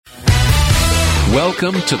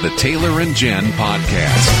Welcome to the Taylor and Jen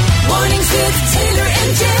podcast. Mornings with Taylor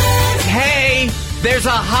and Jen. Hey, there's a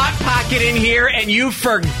Hot Pocket in here and you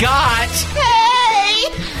forgot.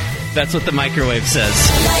 Hey! That's what the microwave says.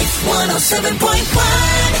 Life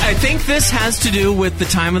 107.1. I think this has to do with the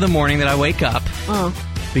time of the morning that I wake up.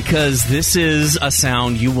 Because this is a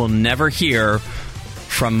sound you will never hear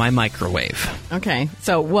from my microwave. Okay.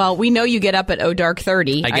 So, well, we know you get up at dark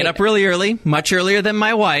 30. I get up really early, much earlier than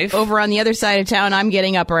my wife. Over on the other side of town, I'm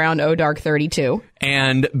getting up around dark 32.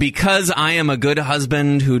 And because I am a good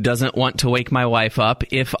husband who doesn't want to wake my wife up,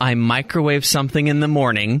 if I microwave something in the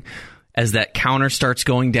morning, as that counter starts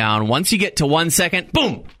going down, once you get to 1 second,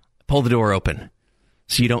 boom, pull the door open.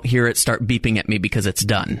 So you don't hear it start beeping at me because it's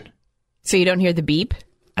done. So you don't hear the beep?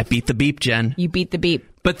 I beat the beep, Jen. You beat the beep.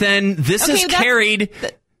 But then this is carried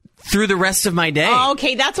through the rest of my day. Oh,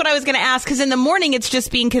 okay, that's what I was going to ask, because in the morning it's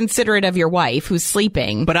just being considerate of your wife who's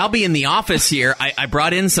sleeping. But I'll be in the office here. I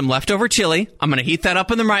brought in some leftover chili. I'm going to heat that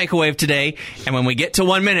up in the microwave today. And when we get to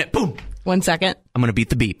 1 minute, boom. 1 second. I'm going to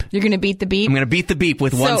beat the beep. You're going to beat the beep? I'm going to beat the beep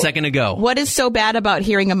with 1 second to go. What is so bad about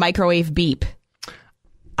hearing a microwave beep?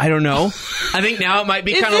 I don't know. I think now it might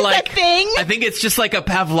be kind of like a thing? I think it's just like a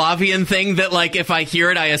Pavlovian thing that, like, if I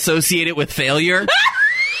hear it, I associate it with failure.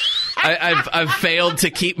 I've failed to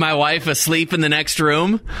keep my wife asleep in the next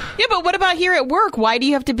room. Yeah, but what about here at work? Why do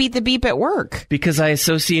you have to beat the beep at work? Because I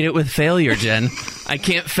associate it with failure, Jen. I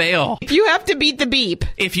can't fail. You have to beat the beep.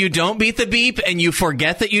 If you don't beat the beep and you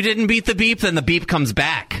forget that you didn't beat the beep, then the beep comes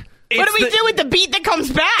back. What do we do with the beep that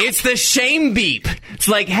comes back? It's the shame beep. It's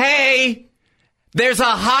like, hey, there's a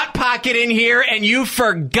Hot Pocket in here and you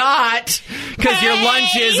forgot because your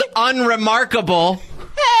lunch is unremarkable.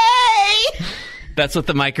 Hey! That's what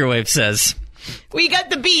the microwave says. We got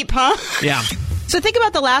the beep, huh? Yeah. So think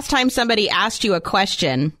about the last time somebody asked you a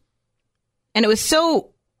question and it was so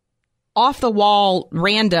off the wall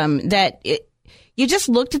random that you just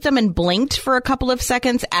looked at them and blinked for a couple of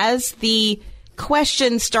seconds as the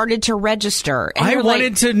question started to register. And I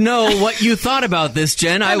wanted to know what you thought about this,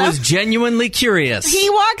 Jen. I was genuinely curious. He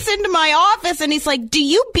walks into my office and he's like, do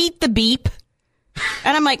you beat the beep?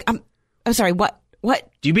 And I'm like, I'm sorry, what?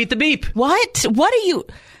 Do you beat the beep? What? What are you?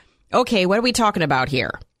 Okay, what are we talking about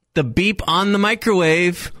here? The beep on the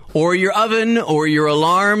microwave or your oven or your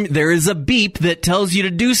alarm. There is a beep that tells you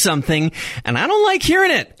to do something, and I don't like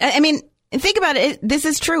hearing it. I mean, think about it. This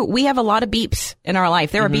is true. We have a lot of beeps in our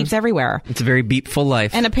life. There are beeps everywhere. It's a very beep-full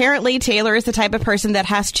life. And apparently Taylor is the type of person that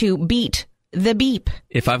has to beat the beep.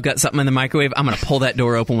 If I've got something in the microwave, I'm going to pull that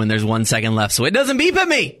door open when there's 1 second left so it doesn't beep at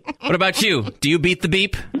me. What about you? Do you beat the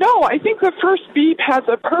beep? No, I think the first beep has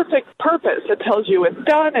a perfect purpose. It tells you it's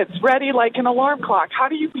done, it's ready, like an alarm clock. How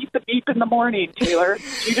do you beat the beep in the morning, Taylor?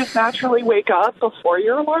 Do you just naturally wake up before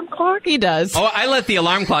your alarm clock? He does. Oh, I let the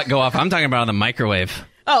alarm clock go off. I'm talking about on the microwave.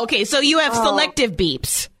 Oh, okay. So you have selective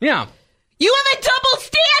beeps. Yeah. You have a double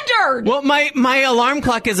standard! Well, my alarm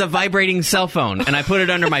clock is a vibrating cell phone, and I put it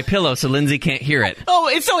under my pillow so Lindsay can't hear it.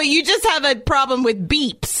 Oh, so you just have a problem with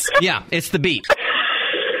beeps. Yeah, it's the beep.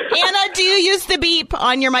 Anna, do you use the beep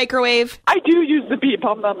on your microwave? I do use the beep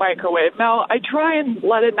on the microwave. Now, I try and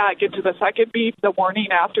let it not get to the second beep, the warning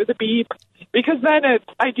after the beep, because then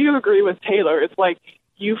I do agree with Taylor. It's like,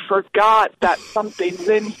 you forgot that something's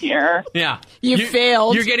in here. Yeah. You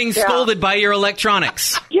failed. You're getting scolded by your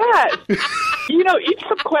electronics. Yes. Each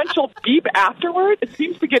sequential beep afterward, it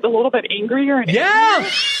seems to get a little bit angrier and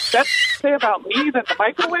angrier. That's say about me than the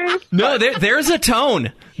microwave. No, there's a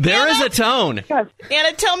tone. There is a tone. Yes.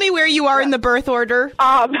 Anna, tell me where you are in the birth order.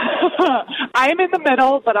 I am in the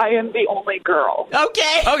middle, but I am the only girl.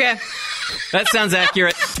 Okay. That sounds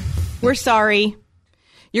accurate. We're sorry.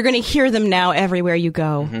 You're going to hear them now everywhere you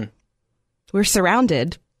go. Mm-hmm. We're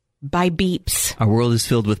surrounded by beeps. Our world is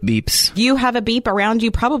filled with beeps. You have a beep around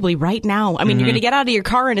you probably right now. I mean, you're going to get out of your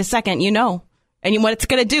car in a second, you know. And what it's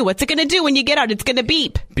going to do. What's it going to do when you get out? It's going to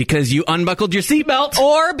beep. Because you unbuckled your seatbelt.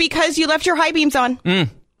 Or because you left your high beams on.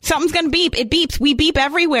 Something's going to beep. It beeps. We beep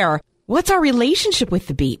everywhere. What's our relationship with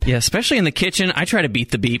the beep? Yeah, especially in the kitchen. I try to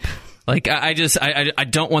beat the beep. Like, I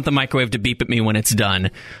don't want the microwave to beep at me when it's done.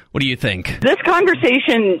 What do you think? This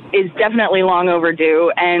conversation is definitely long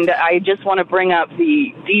overdue, and I just want to bring up the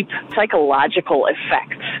deep psychological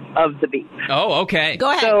effects of the beep. Oh, okay. Go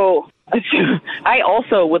ahead. So, I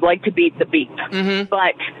also would like to beat the beep,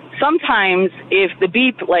 but sometimes if the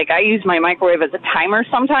beep, like I use my microwave as a timer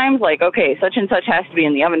sometimes, like, okay, such and such has to be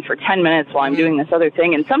in the oven for 10 minutes while I'm doing this other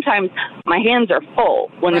thing. And sometimes my hands are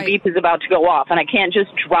full when the beep is about to go off and I can't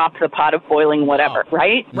just drop the pot of boiling whatever,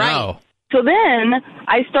 right? No. So then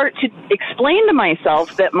I start to explain to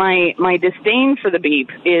myself that my disdain for the beep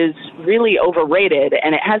is really overrated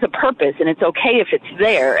and it has a purpose and it's okay if it's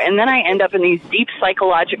there. And then I end up in these deep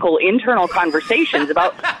psychological internal conversations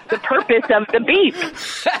about the purpose of the beep.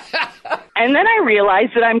 And then I realize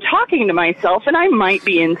that I'm talking to myself and I might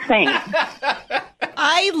be insane.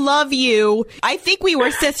 I love you. I think we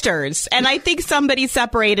were sisters, and I think somebody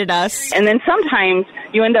separated us. And then sometimes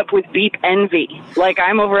you end up with beep envy. Like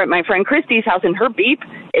I'm over at my friend Christy's house, and her beep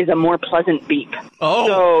is a more pleasant beep. Oh.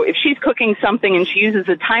 So if she's cooking something and she uses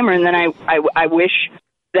a timer, and then I wish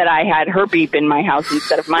that I had her beep in my house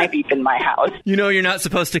instead of my beep in my house. You know you're not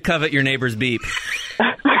supposed to covet your neighbor's beep.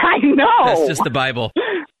 I know. That's just the Bible.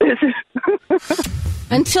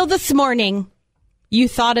 Until this morning, you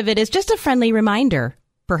thought of it as just a friendly reminder,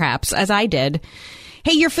 perhaps, as I did.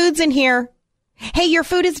 Hey, your food's in here. Hey, your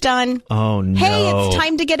food is done. Oh, no. Hey, it's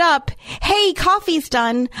time to get up. Hey, coffee's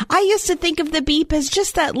done. I used to think of the beep as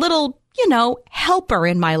just that little, helper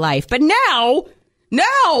in my life. But now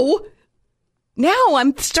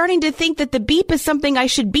I'm starting to think that the beep is something I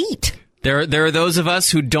should beat. There are those of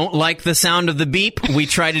us who don't like the sound of the beep. We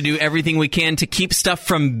try to do everything we can to keep stuff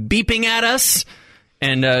from beeping at us.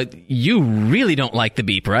 And you really don't like the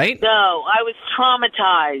beep, right? No, I was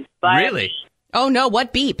traumatized by Really? it. Oh, no,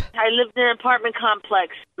 what beep? I lived in an apartment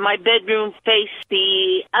complex. My bedroom faced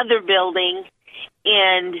the other building,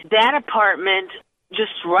 and that apartment,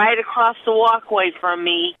 just right across the walkway from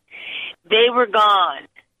me, they were gone.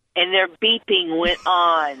 And their beeping went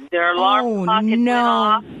on. Their alarm clock went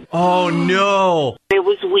off. Oh, no. It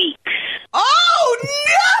was weeks. Oh,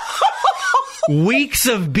 no! Weeks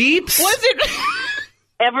of beeps? Was it?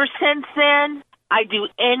 Ever since then, I do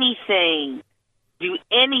anything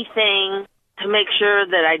to make sure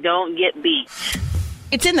that I don't get beeped.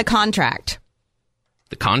 It's in the contract.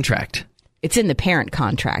 The contract? It's in the parent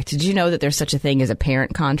contract. Did you know that there's such a thing as a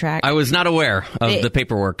parent contract? I was not aware of the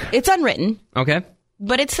paperwork. It's unwritten. Okay.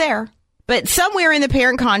 But it's there. But somewhere in the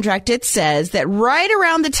parent contract, it says that right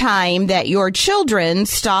around the time that your children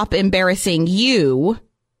stop embarrassing you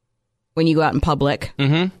when you go out in public,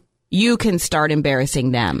 you can start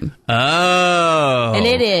embarrassing them. Oh. And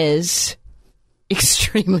it is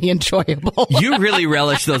extremely enjoyable. You really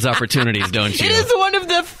relish those opportunities, don't you? It is one of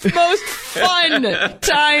the most fun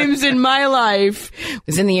times in my life. I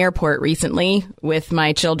was in the airport recently with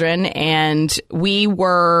my children, and we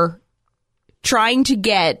were trying to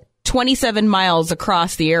get 27 miles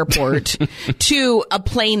across the airport to a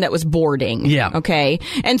plane that was boarding. Yeah. Okay.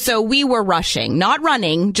 And so we were rushing, not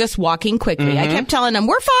running, just walking quickly. I kept telling them,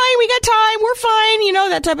 we're fine. We got time. We're fine.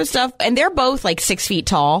 That type of stuff. And they're both like 6 feet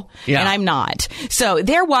tall. Yeah. And I'm not. So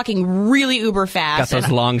they're walking really uber fast. Got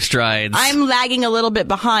those long strides. I'm lagging a little bit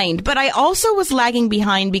behind, but I also was lagging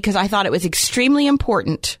behind because I thought it was extremely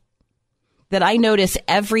important that I notice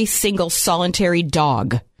every single solitary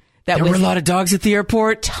dog. There were a lot of dogs at the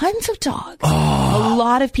airport? Tons of dogs. A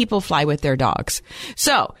lot of people fly with their dogs.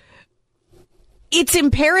 So it's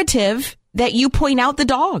imperative that you point out the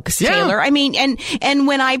dogs, Taylor. I mean, and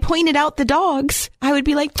when I pointed out the dogs, I would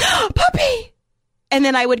be like, oh, puppy. And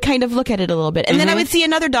then I would kind of look at it a little bit. And then I would see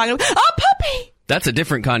another dog and oh, puppy. That's a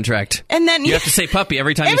different contract. And then you have to say puppy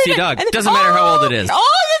every time you see a dog. Doesn't matter how old it is.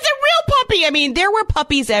 Oh, that's a real puppy. I mean, there were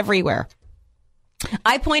puppies everywhere.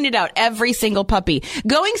 I pointed out every single puppy,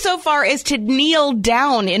 going so far as to kneel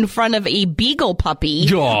down in front of a beagle puppy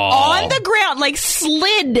on the ground, like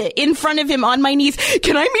slid in front of him on my knees.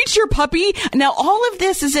 Can I meet your puppy? Now, all of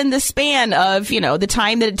this is in the span of, the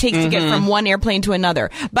time that it takes to get from one airplane to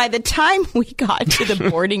another. By the time we got to the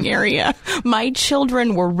boarding area, my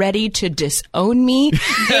children were ready to disown me.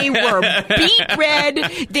 They were beet red.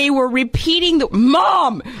 They were repeating the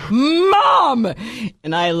mom,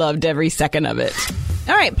 and I loved every second of it.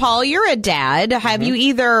 All right, Paul, you're a dad. Have you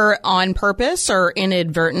either on purpose or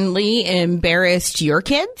inadvertently embarrassed your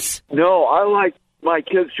kids? No, I like my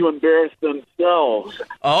kids to embarrass themselves.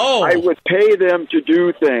 Oh. I would pay them to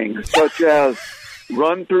do things such as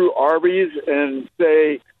run through Arby's and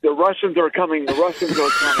say, the Russians are coming, the Russians are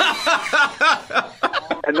coming.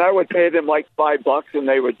 And I would pay them like $5 and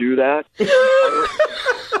they would do that.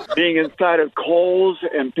 Being inside of Kohl's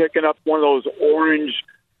and picking up one of those orange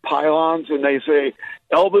pylons and they say,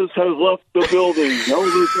 Elvis has left the building.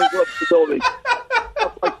 Elvis has left the building.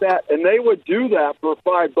 Stuff like that. And they would do that for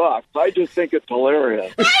 $5. I just think it's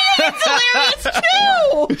hilarious. It's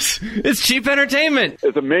hilarious, too. It's cheap entertainment.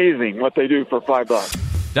 It's amazing what they do for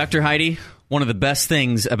 $5. Dr. Heidi, One of the best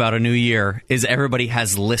things about a new year is everybody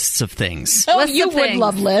has lists of things. Oh, Lists you of would things.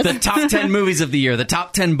 love lists. The top 10 movies of the year, the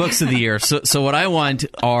top 10 books of the year. So what I want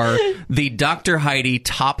are the Dr. Heidi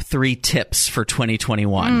top 3 tips for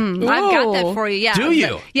 2021. I've got that for you. Yeah. Do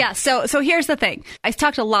you? Yeah. So here's the thing. I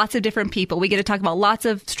talk to lots of different people. We get to talk about lots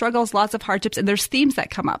of struggles, lots of hardships, and there's themes that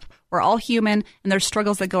come up. We're all human, and there's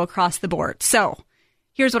struggles that go across the board. So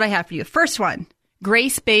here's what I have for you. First one,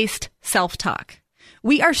 grace-based self-talk.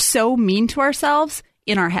 We are so mean to ourselves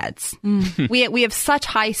in our heads. We have such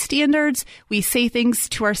high standards. We say things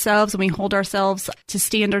to ourselves and we hold ourselves to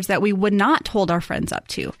standards that we would not hold our friends up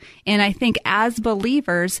to. And I think as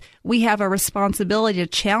believers, we have a responsibility to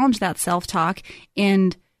challenge that self-talk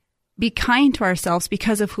and be kind to ourselves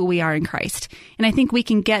because of who we are in Christ. And I think we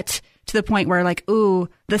can get to the point where like, ooh,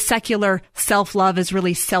 the secular self-love is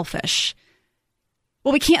really selfish.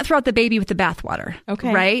 Well, we can't throw out the baby with the bathwater,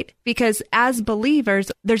 Okay. right? Because as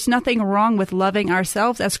believers, there's nothing wrong with loving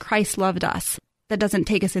ourselves as Christ loved us. That doesn't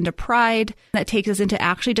take us into pride. That takes us into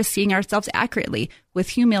actually just seeing ourselves accurately with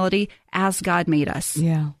humility as God made us.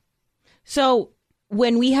 Yeah. So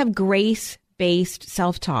when we have grace-based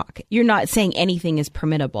self-talk, you're not saying anything is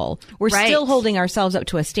permittable. We're Right. still holding ourselves up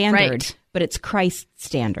to a standard, Right. but it's Christ's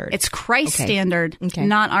standard. It's Christ's Okay. standard, Okay.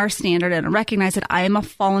 not our standard. And I recognize that I am a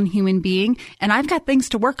fallen human being and I've got things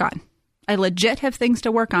to work on. I legit have things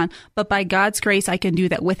to work on, but by God's grace, I can do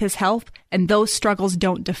that with his help. And those struggles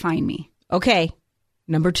don't define me. Okay.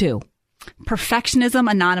 Number 2. Perfectionism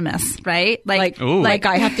Anonymous, right? Like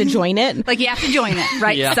I have to join it. Like you have to join it,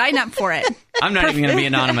 right? Yeah. Sign up for it. I'm not even going to be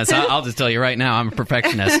anonymous. I'll just tell you right now, I'm a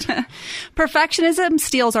perfectionist. Perfectionism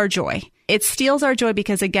steals our joy. It steals our joy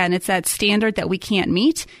because, again, it's that standard that we can't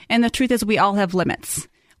meet. And the truth is we all have limits.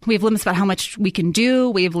 We have limits about how much we can do.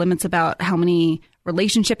 We have limits about how many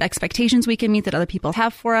relationship expectations we can meet that other people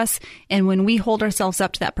have for us. And when we hold ourselves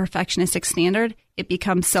up to that perfectionistic standard, it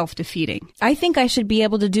becomes self-defeating. I think I should be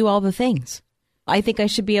able to do all the things. I think I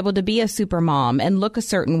should be able to be a super mom and look a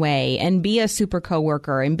certain way and be a super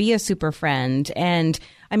coworker and be a super friend. And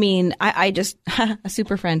I mean, I just, a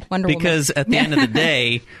super friend, Wonder Woman. Because at the end of the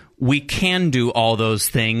day, we can do all those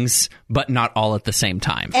things, but not all at the same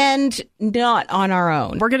time. And not on our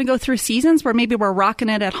own. We're going to go through seasons where maybe we're rocking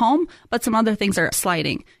it at home, but some other things are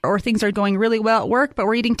sliding, or things are going really well at work, but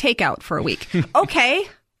we're eating takeout for a week. Okay,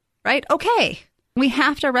 right? Okay. We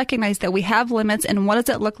have to recognize that we have limits, and what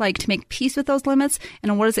does it look like to make peace with those limits?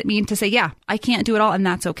 And what does it mean to say, yeah, I can't do it all, and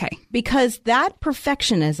that's okay? Because that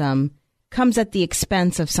perfectionism comes at the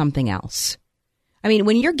expense of something else. I mean,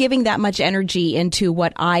 when you're giving that much energy into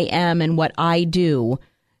what I am and what I do,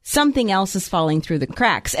 something else is falling through the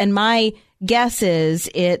cracks. And my guess is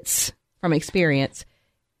it's, from experience,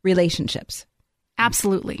 relationships.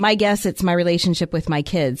 Absolutely. My guess it's my relationship with my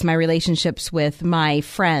kids, my relationships with my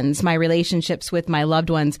friends, my relationships with my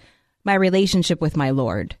loved ones, my relationship with my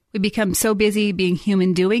Lord. We become so busy being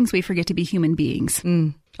human doings, we forget to be human beings.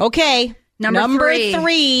 Okay. Number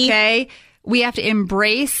three. Okay. We have to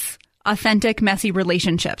embrace authentic, messy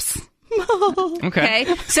relationships. Okay.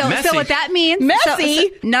 So what that means, Messy. so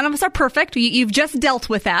none of us are perfect. You've just dealt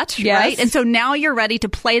with that, Yes. right? And so now you're ready to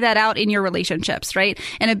play that out in your relationships, right?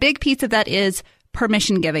 And a big piece of that is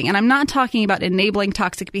permission giving. And I'm not talking about enabling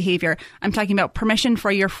toxic behavior. I'm talking about permission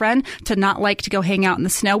for your friend to not like to go hang out in the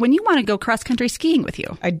snow when you want to go cross country skiing with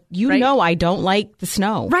you. You Right? know I don't like the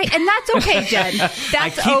snow. Right. And that's okay, Jen. That's I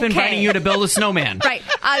keep okay. inviting you to build a snowman. Right.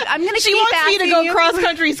 I'm going to She keep wants me to asking go you. cross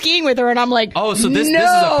country skiing with her, and I'm like, Oh, so this is no.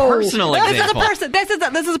 a personal example.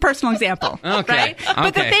 This is a personal example. Okay. Right?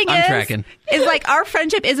 But the Okay. thing I'm tracking. is like our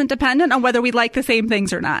friendship isn't dependent on whether we like the same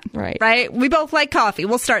things or not. Right. Right? We both like coffee.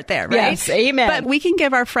 We'll start there, right? Yes, amen. But we can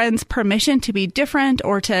give our friends permission to be different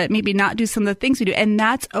or to maybe not do some of the things we do, and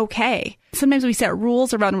that's okay. Sometimes we set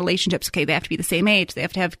rules around relationships. Okay, they have to be the same age. They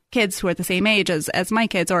have to have kids who are the same age as my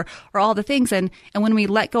kids or all the things. And when we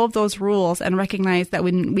let go of those rules and recognize that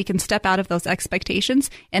when we can step out of those expectations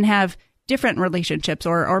and have different relationships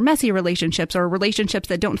or messy relationships or relationships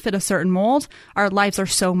that don't fit a certain mold, our lives are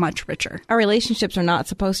so much richer. Our relationships are not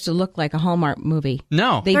supposed to look like a Hallmark movie.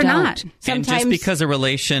 No. They They're don't. not. And Sometimes, just because a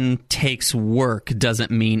relation takes work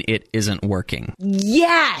doesn't mean it isn't working.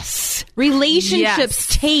 yes, relationships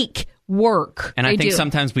Yes. take work. And I They think do.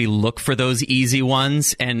 sometimes we look for those easy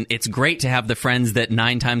ones, and it's great to have the friends that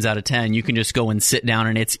 9 times out of 10 you can just go and sit down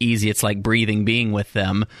and it's easy. It's like breathing being with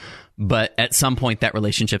them. But at some point, that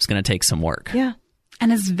relationship's going to take some work. Yeah.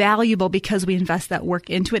 And it's valuable because we invest that work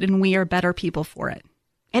into it and we are better people for it.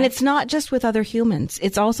 And it's not just with other humans.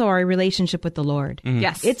 It's also our relationship with the Lord.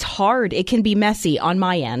 Yes. It's hard. It can be messy on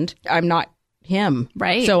my end. I'm not him.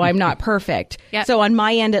 Right. So I'm not perfect. Yep. So on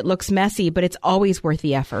my end, it looks messy, but it's always worth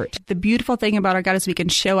the effort. The beautiful thing about our God is we can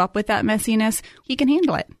show up with that messiness. He can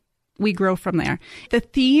handle it. We grow from there. The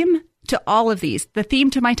theme to all of these, the theme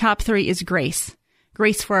to my top 3 is grace.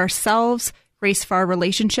 Grace for ourselves, grace for our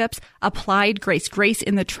relationships, applied grace, grace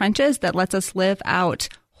in the trenches that lets us live out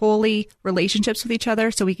holy relationships with each other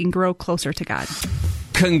so we can grow closer to God.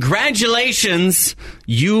 Congratulations.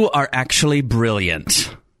 You are actually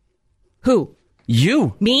brilliant. Who?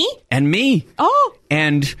 You. Me? And me. Oh.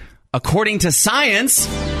 And according to science...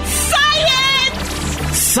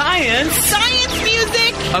 Science! Science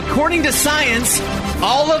music! According to science,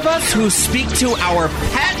 all of us who speak to our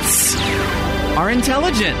pets are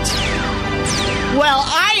intelligent. Well,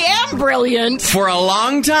 I am brilliant. For a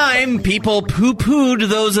long time, people poo-pooed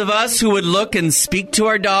those of us who would look and speak to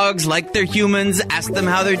our dogs like they're humans, ask them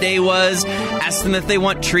how their day was, ask them if they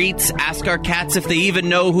want treats, ask our cats if they even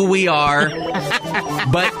know who we are.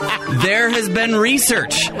 But there has been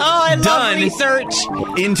research love research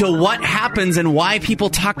into what happens and why people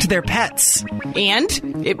talk to their pets. And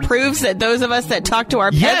it proves that those of us that talk to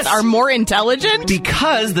our pets are more intelligent?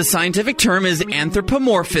 Because the scientific term is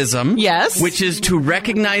anthropomorphism. Yes. Which is to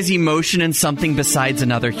recognize emotion in something besides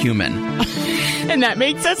another human. And that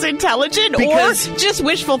makes us intelligent or just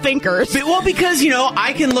wishful thinkers? Well, because,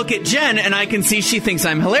 I can look at Jen and I can see she thinks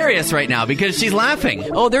I'm hilarious right now because she's laughing.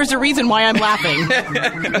 Oh, there's a reason why I'm laughing.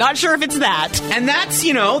 Not sure if it's that. And that's,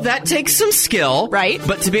 that takes some skill. Right.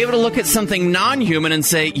 But to be able to look at something non-human and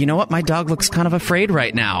say, you know what, my dog looks kind of afraid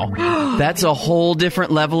right now. That's a whole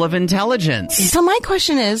different level of intelligence. So my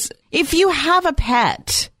question is, if you have a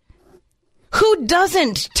pet... who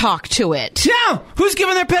doesn't talk to it? Yeah, who's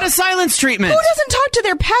giving their pet a silence treatment? Who doesn't talk to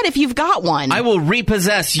their pet if you've got one? I will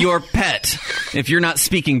repossess your pet if you're not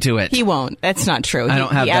speaking to it. He won't. That's not true. I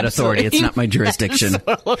don't have that authority. It's not my jurisdiction.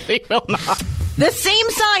 Absolutely will not. The same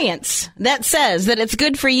science that says that it's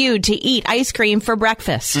good for you to eat ice cream for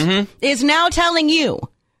breakfast is now telling you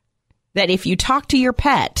that if you talk to your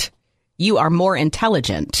pet, you are more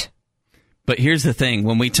intelligent. But here's the thing.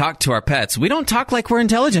 When we talk to our pets, we don't talk like we're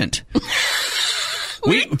intelligent.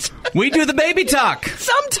 We do the baby talk.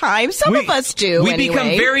 Sometimes. Some of us do, We become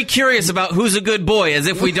very curious about who's a good boy, as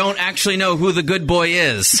if we don't actually know who the good boy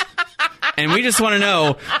is. And we just want to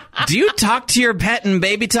know, do you talk to your pet in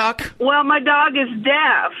baby talk? Well, my dog is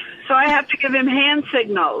deaf, so I have to give him hand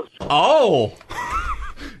signals. Oh.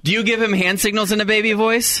 Do you give him hand signals in a baby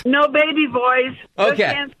voice? No baby voice, just Okay.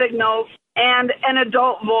 hand signals. And an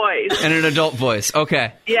adult voice. And an adult voice.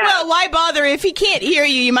 Okay. Yeah. Well, why bother? If he can't hear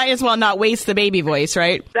you, you might as well not waste the baby voice,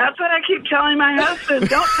 right? That's what I keep telling my husband.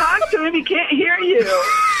 Don't talk to him. He can't hear you.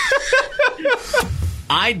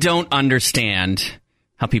 I don't understand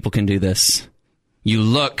how people can do this. You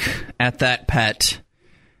look at that pet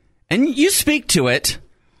and you speak to it,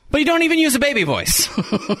 but you don't even use a baby voice.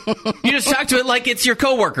 You just talk to it like it's your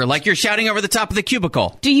coworker, like you're shouting over the top of the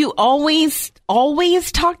cubicle. Do you always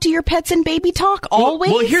talk to your pets in baby talk?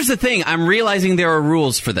 Always? Well, here's the thing. I'm realizing there are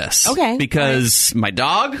rules for this. Okay. Because my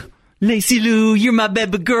dog, Lacey Lou, you're my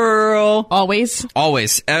baby girl. Always?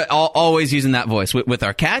 Always. Always using that voice. With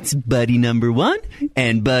our cats, buddy number 1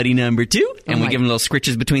 and buddy number 2. And we give them little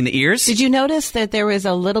scritches between the ears. Did you notice that there was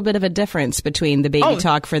a little bit of a difference between the baby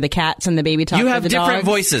talk for the cats and the baby talk for the dogs? You have different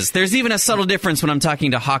voices. There's even a subtle difference when I'm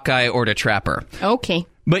talking to Hawkeye or to Trapper. Okay.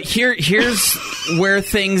 But here's where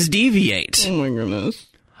things deviate. Oh, my goodness.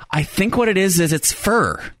 I think what it is it's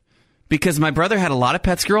fur. Because my brother had a lot of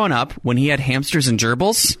pets growing up. When he had hamsters and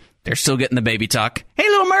gerbils, they're still getting the baby talk. Hey,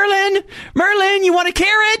 little Merlin! Merlin, you want a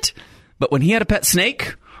carrot? But when he had a pet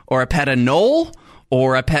snake, or a pet anole,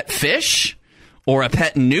 or a pet fish, or a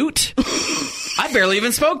pet newt, I barely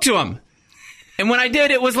even spoke to him. And when I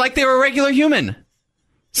did, it was like they were a regular human.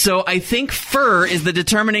 So I think fur is the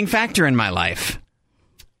determining factor in my life.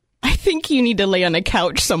 I think you need to lay on a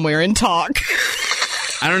couch somewhere and talk.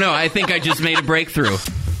 I don't know. I think I just made a breakthrough.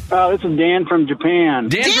 This is Dan from Japan.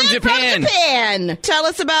 Dan from Japan. Tell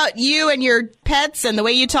us about you and your pets and the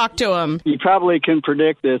way you talk to them. You probably can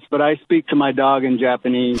predict this, but I speak to my dog in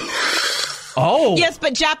Japanese. Oh. Yes,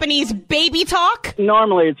 but Japanese baby talk?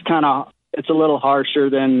 Normally it's a little harsher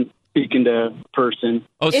than speaking to a person.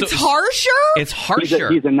 Oh, so it's harsher? It's harsher.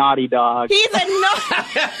 He's a naughty dog. He's a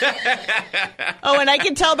naughty. Oh, and I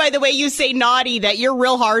can tell by the way you say naughty that you're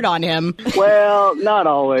real hard on him. Well, not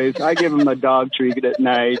always. I give him a dog treat at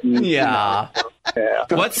night. And, Yeah. Yeah.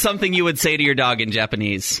 What's something you would say to your dog in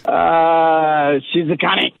Japanese? She's a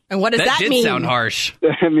cunny. And what does that did mean? sound harsh.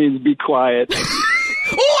 That means be quiet.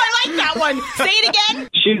 Oh, I like that one. Say it again.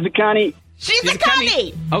 She's a cunny. She's a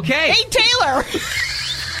cunny. Okay. Hey, Taylor.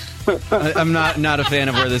 I'm not a fan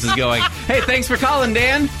of where this is going. Hey, thanks for calling,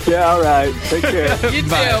 Dan. Yeah, all right. Take care. You too.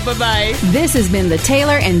 Bye. Bye-bye. This has been the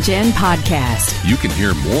Taylor and Jen podcast. You can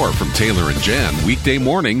hear more from Taylor and Jen weekday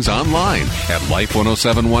mornings online at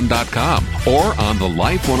life1071.com or on the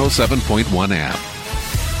Life 107.1 app.